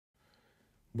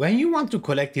When you want to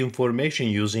collect information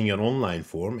using an online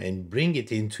form and bring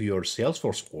it into your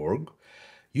Salesforce org,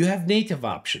 you have native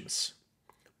options.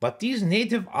 But these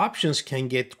native options can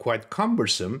get quite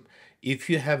cumbersome if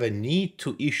you have a need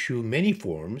to issue many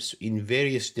forms in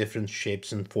various different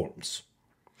shapes and forms.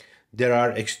 There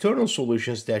are external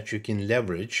solutions that you can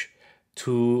leverage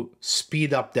to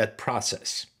speed up that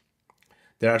process.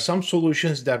 There are some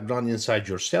solutions that run inside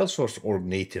your Salesforce org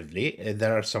natively, and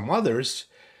there are some others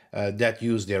that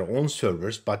use their own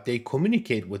servers, but they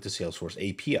communicate with the Salesforce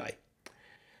API.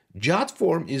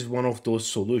 Jotform is one of those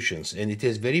solutions, and it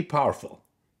is very powerful.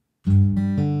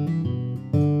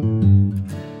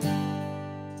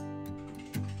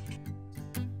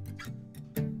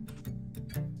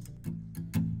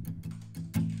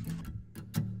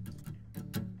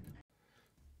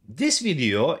 This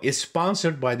video is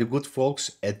sponsored by the good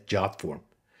folks at Jotform.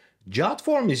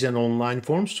 Jotform is an online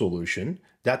form solution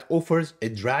that offers a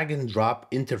drag and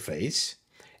drop interface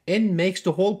and makes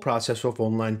the whole process of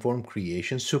online form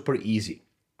creation super easy.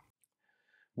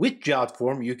 With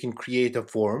Jotform, you can create a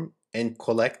form and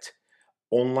collect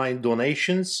online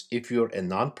donations if you're a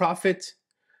nonprofit,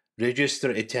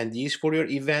 register attendees for your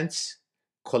events,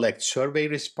 collect survey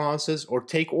responses, or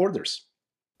take orders.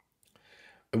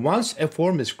 Once a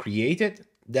form is created,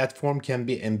 that form can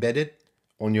be embedded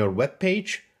on your web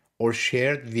page or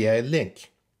shared via a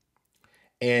link.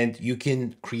 And you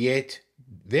can create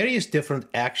various different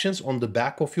actions on the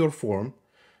back of your form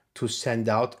to send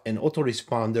out an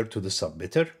autoresponder to the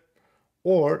submitter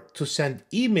or to send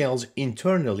emails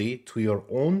internally to your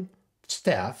own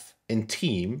staff and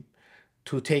team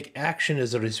to take action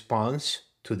as a response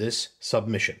to this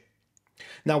submission.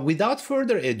 Now, without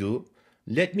further ado,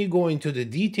 let me go into the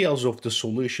details of the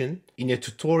solution in a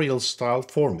tutorial style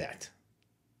format.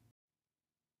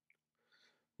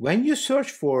 When you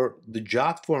search for the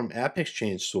Jotform App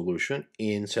Exchange solution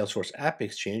in Salesforce App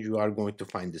Exchange, you are going to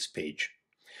find this page.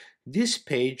 This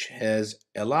page has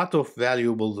a lot of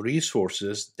valuable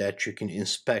resources that you can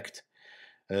inspect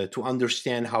to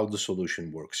understand how the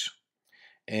solution works.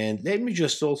 And let me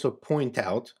just also point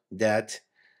out that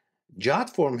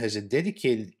Jotform has a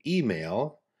dedicated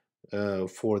email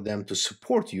for them to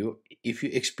support you if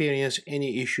you experience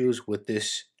any issues with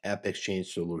this App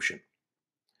Exchange solution.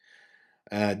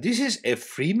 This is a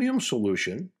freemium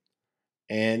solution,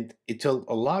 and it will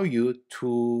allow you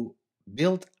to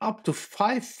build up to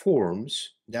 5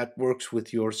 forms that works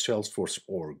with your Salesforce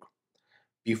org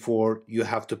before you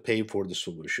have to pay for the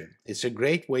solution. It's a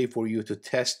great way for you to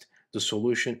test the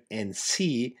solution and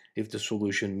see if the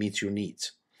solution meets your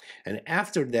needs. And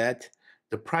after that,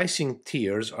 the pricing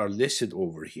tiers are listed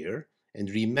over here. And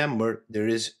remember, there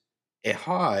is a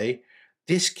high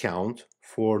discount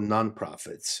for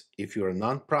nonprofits. If you're a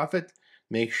nonprofit,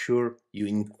 make sure you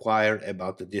inquire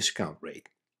about the discount rate.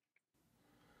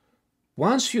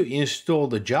 Once you install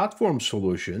the Jotform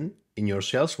solution in your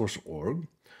Salesforce org,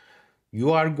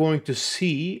 you are going to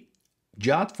see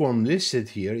Jotform listed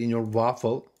here in your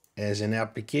waffle as an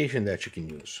application that you can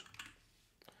use.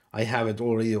 I have it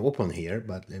already open here,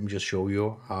 but let me just show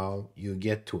you how you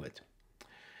get to it.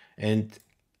 And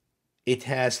it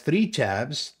has 3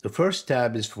 tabs. The first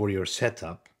tab is for your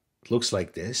setup. It looks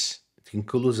like this. It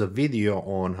includes a video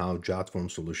on how Jotform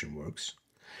solution works.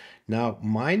 Now,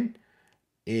 mine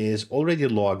is already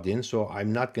logged in, so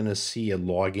I'm not going to see a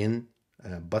login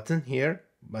button here,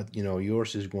 but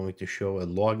yours is going to show a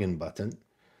login button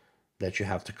that you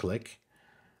have to click.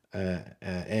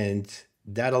 And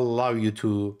that'll allow you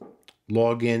to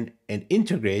log in and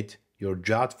integrate your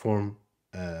Jotform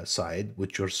side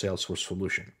with your Salesforce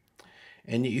solution.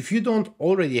 And if you don't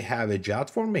already have a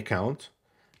Jotform account,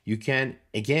 you can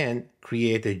again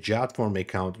create a Jotform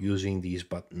account using these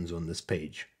buttons on this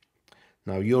page.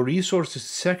 Now, your resources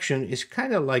section is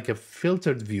kind of like a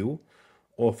filtered view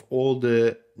of all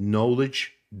the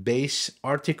knowledge base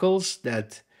articles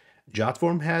that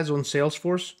Jotform has on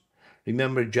Salesforce.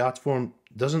 Remember, Jotform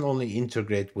doesn't only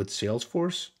integrate with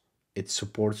Salesforce, it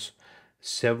supports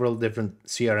several different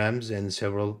CRMs and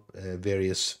several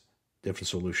various different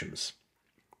solutions.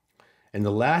 And the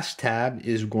last tab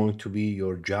is going to be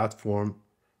your Jotform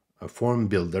form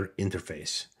builder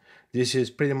interface. This is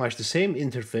pretty much the same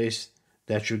interface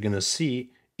that you're going to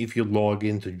see if you log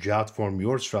into Jotform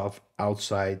yourself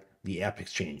outside the App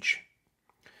Exchange.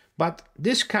 But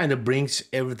this kind of brings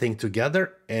everything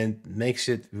together and makes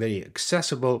it very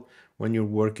accessible when you're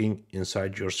working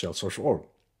inside your Salesforce org.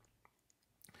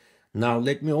 Now,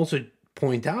 let me also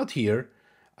point out here,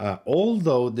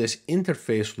 although this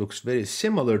interface looks very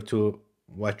similar to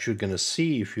what you're going to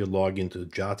see if you log into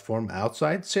Jotform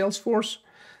outside Salesforce,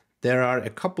 there are a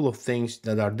couple of things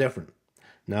that are different.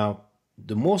 Now,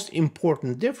 the most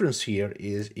important difference here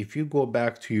is if you go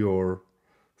back to your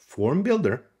form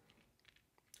builder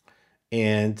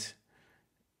and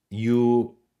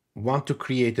you want to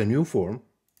create a new form,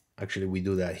 actually we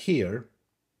do that here,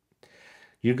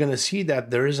 you're going to see that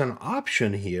there is an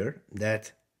option here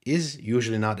that is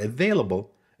usually not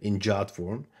available in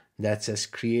Jotform that says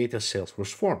create a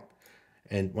Salesforce form.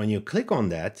 And when you click on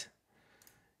that,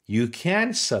 you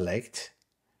can select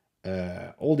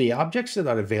all the objects that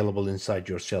are available inside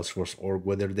your Salesforce org,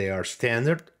 whether they are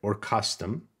standard or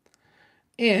custom,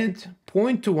 and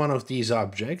point to one of these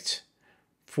objects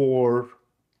for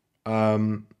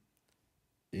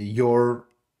your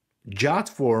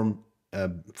Jotform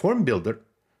form builder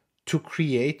to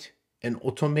create an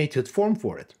automated form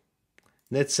for it.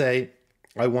 Let's say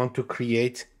I want to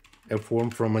create a form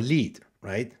from a lead,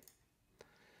 right?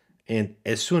 And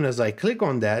as soon as I click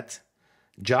on that,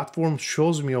 Jotform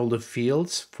shows me all the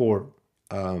fields for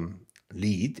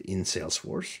lead in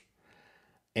Salesforce.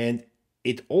 And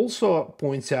it also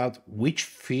points out which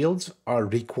fields are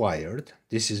required.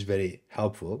 This is very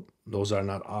helpful. Those are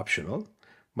not optional.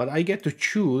 But I get to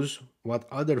choose what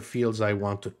other fields I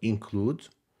want to include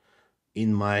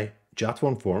in my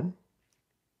Jotform form.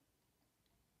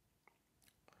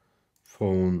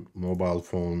 Phone, mobile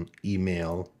phone,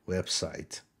 email,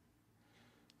 website,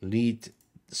 lead,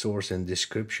 source, and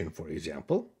description, for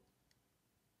example.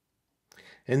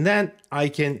 And then I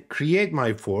can create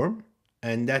my form,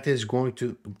 and that is going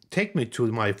to take me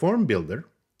to my form builder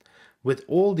with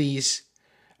all these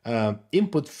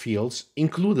input fields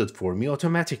included for me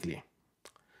automatically.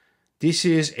 This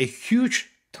is a huge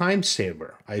time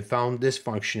saver. I found this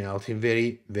functionality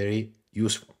very, very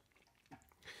useful.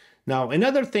 Now,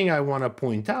 another thing I want to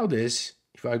point out is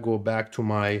if I go back to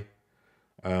my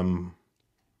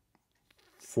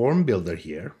form builder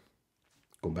here,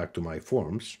 go back to my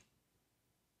forms,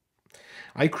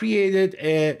 I created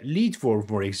a lead form,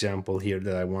 for example, here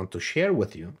that I want to share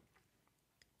with you.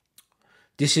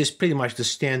 This is pretty much the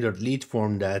standard lead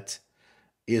form that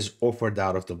is offered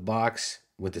out of the box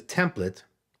with a template.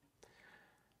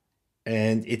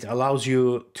 And it allows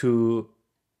you to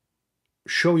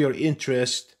show your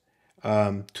interest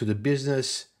to the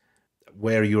business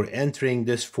where you're entering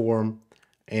this form.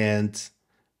 And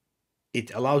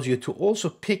it allows you to also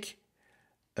pick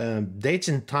dates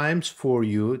and times for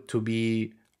you to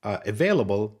be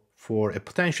available for a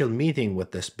potential meeting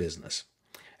with this business.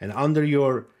 And under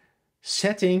your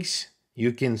settings,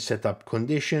 you can set up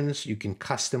conditions, you can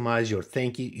customize your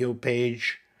thank you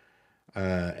page,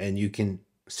 and you can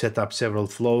set up several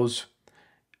flows.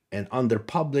 And under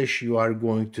publish, you are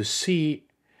going to see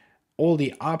all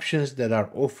the options that are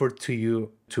offered to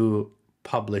you to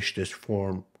publish this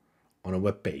form on a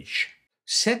web page.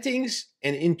 Settings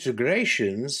and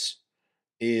integrations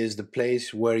is the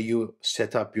place where you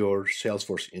set up your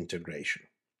Salesforce integration.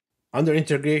 Under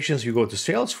integrations, you go to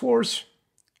Salesforce.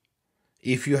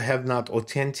 If you have not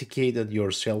authenticated your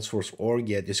Salesforce org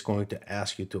yet, it's going to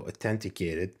ask you to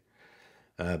authenticate it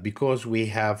because we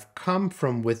have come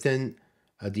from within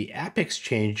the App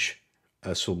Exchange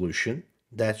solution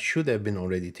that should have been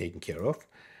already taken care of.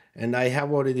 And I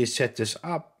have already set this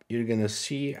up. You're going to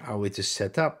see how it is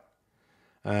set up.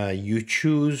 You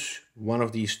choose one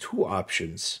of these two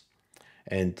options.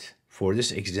 And for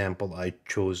this example, I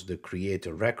chose the create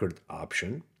a record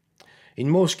option. In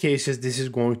most cases, this is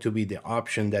going to be the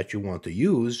option that you want to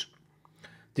use.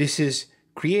 This is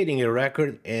creating a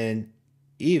record, and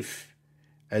if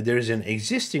there's an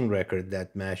existing record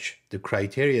that matches the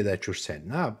criteria that you're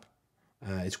setting up,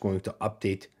 it's going to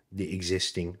update the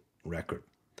existing record.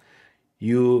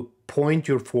 You point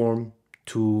your form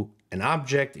to an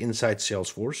object inside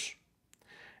Salesforce,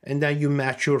 and then you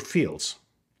match your fields.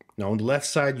 Now on the left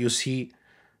side, you see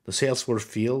the Salesforce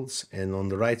fields, and on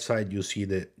the right side, you see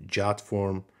the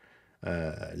Jotform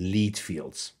lead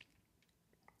fields.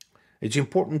 It's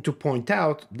important to point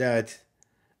out that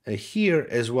here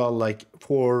as well, like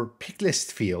for pick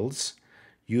list fields,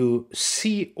 you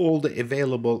see all the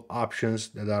available options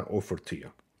that are offered to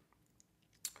you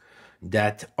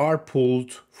that are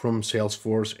pulled from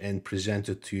Salesforce and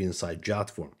presented to you inside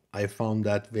Jotform. I found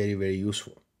that very, very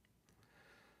useful.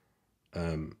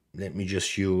 Let me just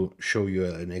show you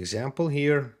an example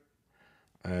here.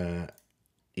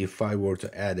 If I were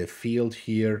to add a field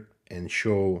here and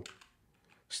show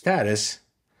status,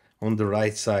 on the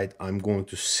right side, I'm going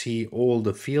to see all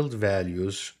the field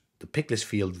values, the picklist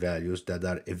field values that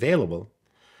are available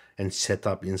and set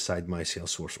up inside my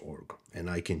Salesforce org. And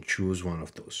I can choose one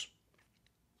of those.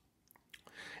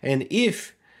 And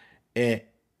if an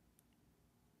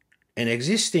an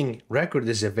existing record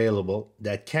is available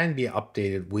that can be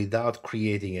updated without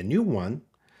creating a new one,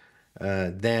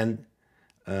 then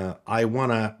I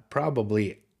want to probably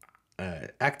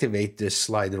activate this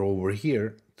slider over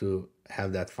here to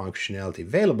have that functionality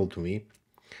available to me.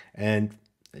 And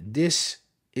this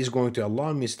is going to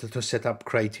allow me to set up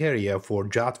criteria for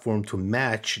Jotform to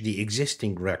match the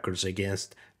existing records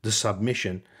against the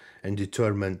submission and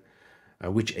determine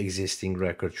which existing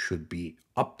record should be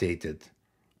updated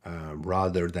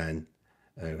rather than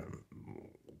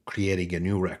creating a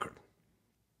new record.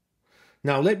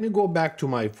 Now let me go back to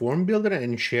my form builder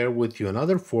and share with you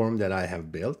another form that I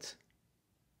have built.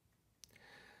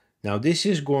 Now this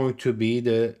is going to be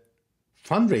the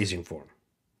fundraising form.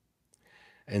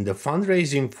 And the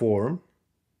fundraising form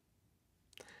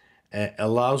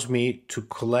allows me to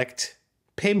collect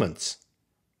payments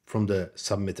from the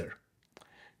submitter.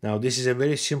 Now this is a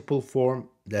very simple form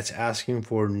that's asking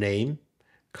for name,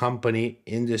 company,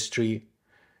 industry,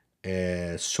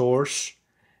 source,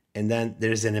 and then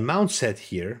there's an amount set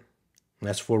here.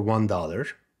 That's for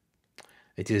 $1.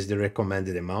 It is the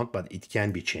recommended amount, but it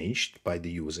can be changed by the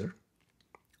user.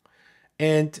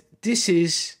 And this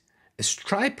is a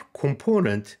Stripe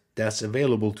component that's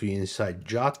available to you inside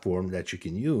Jotform that you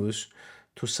can use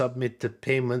to submit the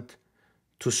payment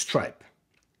to Stripe.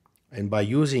 And by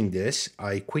using this,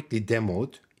 I quickly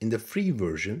demoed in the free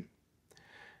version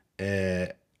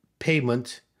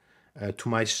payment to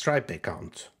my Stripe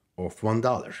account of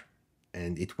 $1,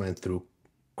 and it went through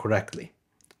correctly.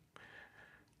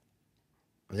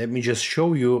 Let me just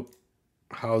show you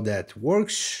how that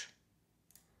works.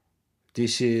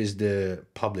 This is the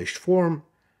published form,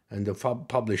 and the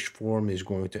published form is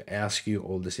going to ask you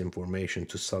all this information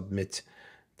to submit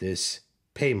this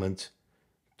payment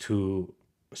to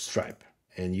Stripe.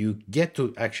 And you get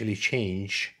to actually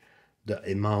change the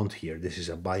amount here. This is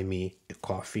a buy me a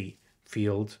coffee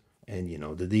field, and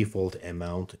the default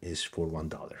amount is for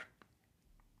 $1.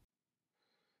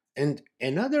 And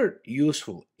another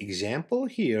useful example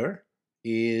here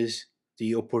is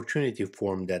the opportunity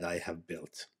form that I have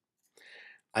built.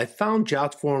 I found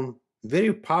Jotform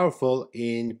very powerful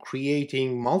in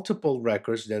creating multiple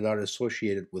records that are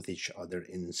associated with each other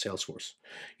in Salesforce.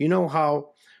 You know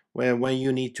how when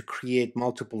you need to create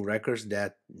multiple records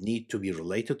that need to be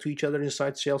related to each other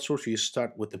inside Salesforce, you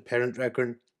start with the parent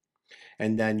record,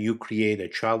 and then you create a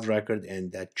child record,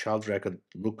 and that child record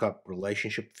lookup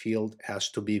relationship field has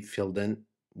to be filled in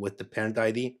with the parent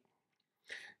ID.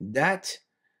 That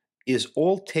is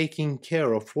all taken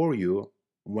care of for you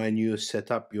when you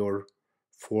set up your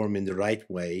form in the right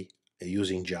way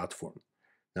using Jotform.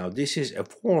 Now this is a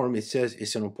form, it says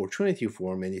it's an opportunity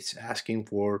form, and it's asking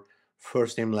for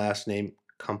first name, last name,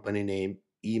 company name,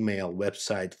 email,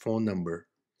 website, phone number,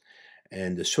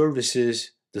 and the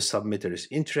services the submitter is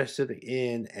interested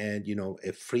in, and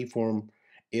a free form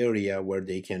area where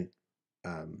they can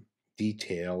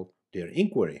detail their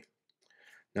inquiry.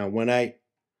 Now when I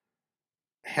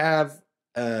have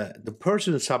the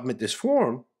person submit this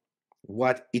form,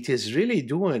 what it is really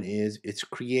doing is it's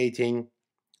creating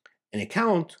an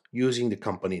account using the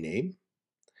company name.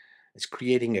 It's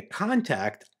creating a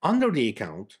contact under the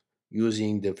account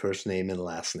using the first name and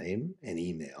last name and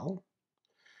email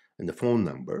and the phone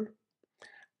number.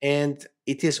 And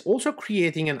it is also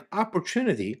creating an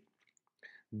opportunity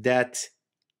that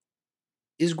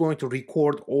is going to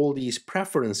record all these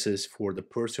preferences for the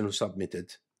person who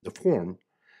submitted the form,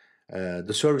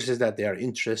 the services that they are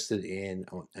interested in,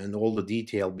 and all the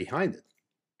detail behind it.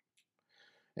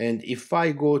 And if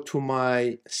I go to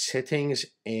my settings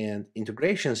and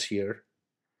integrations here,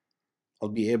 I'll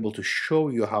be able to show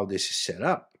you how this is set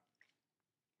up.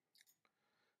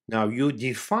 Now you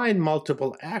define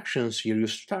multiple actions here. You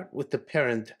start with the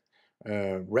parent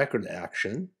record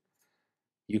action.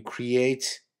 You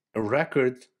create a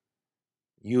record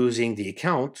using the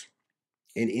account.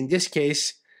 And in this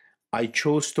case, I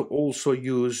chose to also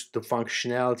use the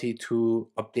functionality to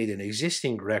update an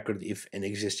existing record if an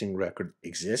existing record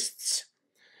exists.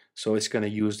 So it's going to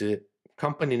use the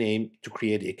company name to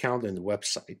create the account and the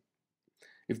website.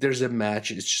 If there's a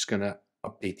match, it's just going to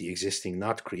update the existing,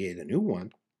 not create a new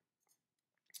one.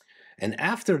 And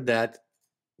after that,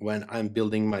 when I'm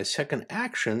building my second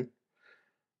action,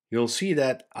 you'll see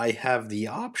that I have the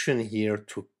option here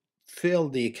to fill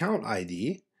the account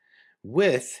ID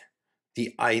with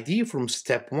the ID from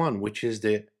step 1, which is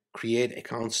the create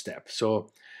account step. So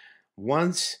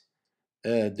once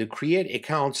the create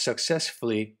account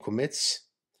successfully commits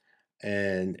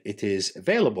and it is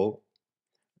available,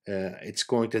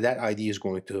 that ID is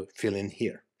going to fill in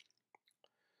here.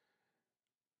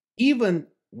 Even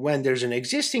when there's an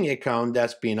existing account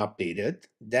that's being updated,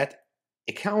 that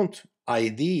account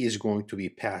ID is going to be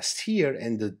passed here,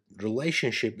 and the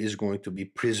relationship is going to be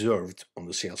preserved on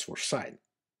the Salesforce side.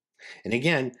 And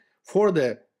again, for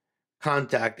the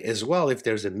contact as well, if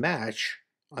there's a match,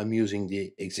 I'm using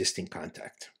the existing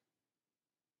contact.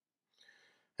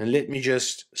 And let me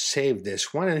just save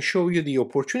this one and show you the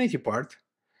opportunity part.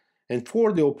 And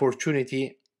for the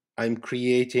opportunity, I'm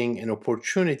creating an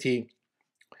opportunity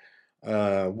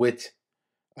with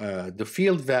the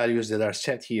field values that are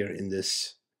set here in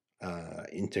this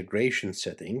integration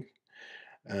setting.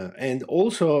 And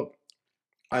also,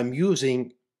 I'm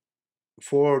using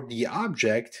for the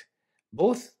object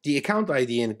both the account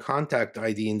ID and contact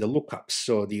ID in the lookups.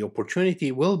 So the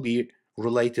opportunity will be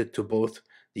related to both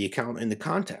the account and the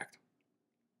contact.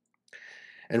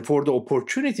 And for the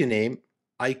opportunity name,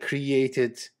 I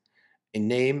created a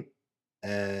name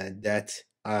that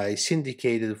I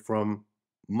syndicated from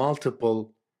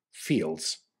multiple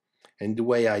fields. And the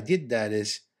way I did that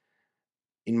is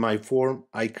in my form,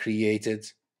 I created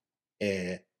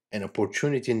an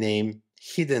opportunity name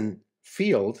hidden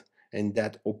field, and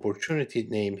that opportunity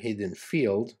name hidden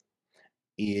field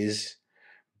is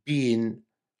being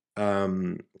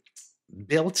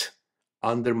built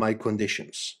under my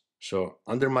conditions. So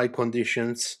under my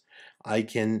conditions, I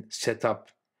can set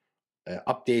up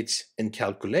updates and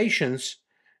calculations,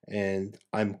 and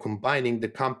I'm combining the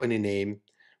company name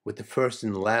with the first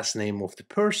and last name of the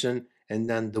person, and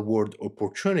then the word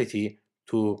opportunity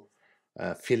to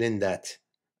fill in that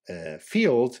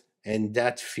field, and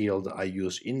that field I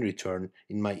use in return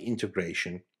in my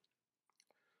integration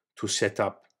to set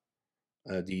up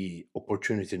the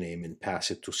opportunity name and pass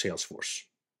it to Salesforce.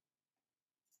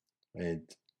 And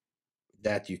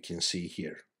that you can see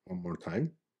here one more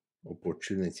time.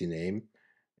 Opportunity name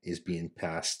is being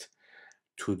passed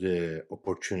to the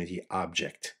opportunity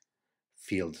object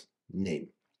field name.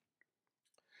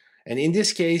 And in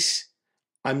this case,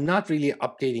 I'm not really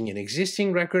updating an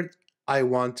existing record. I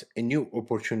want a new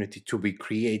opportunity to be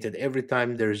created every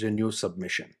time there's a new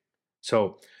submission.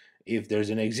 So if there's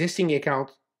an existing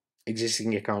account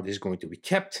is going to be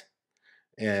kept.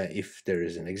 If there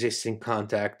is an existing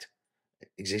contact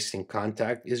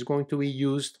is going to be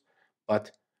used,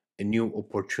 but a new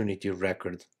opportunity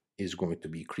record is going to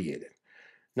be created.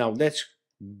 Now let's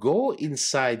go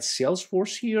inside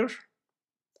Salesforce here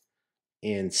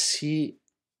and see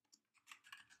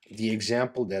the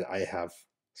example that I have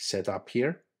set up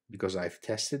here because I've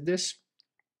tested this.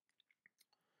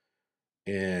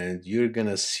 And you're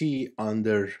gonna see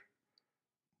under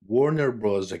Warner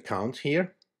Bros. Account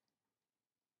here,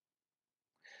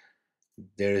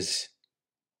 there's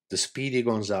the Speedy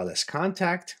Gonzalez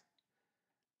contact,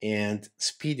 and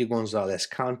Speedy Gonzalez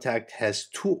contact has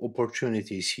two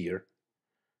opportunities here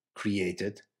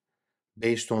created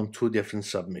based on two different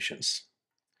submissions.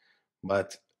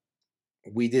 But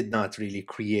we did not really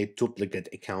create duplicate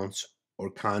accounts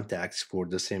or contacts for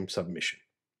the same submission.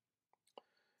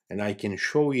 And I can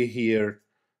show you here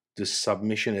the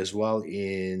submission as well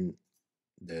in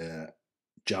the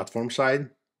Jotform side.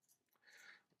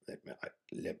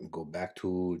 Let me go back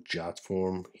to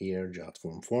Jotform here,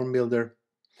 Jotform form builder.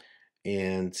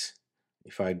 And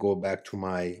if I go back to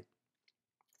my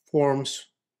forms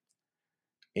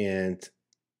and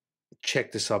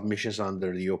check the submissions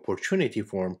under the opportunity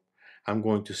form, I'm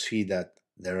going to see that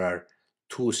there are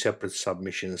two separate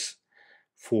submissions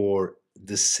for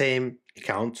the same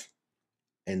account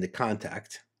and the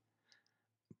contact,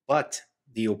 but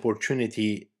the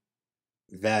opportunity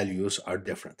values are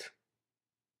different.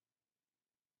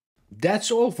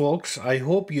 That's all, folks. I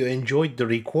hope you enjoyed the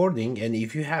recording, and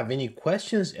if you have any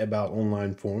questions about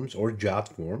online forms or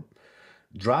Jotform,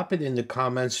 drop it in the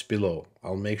comments below.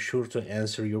 I'll make sure to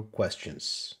answer your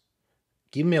questions.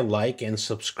 Give me a like and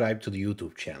subscribe to the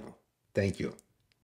YouTube channel. Thank you.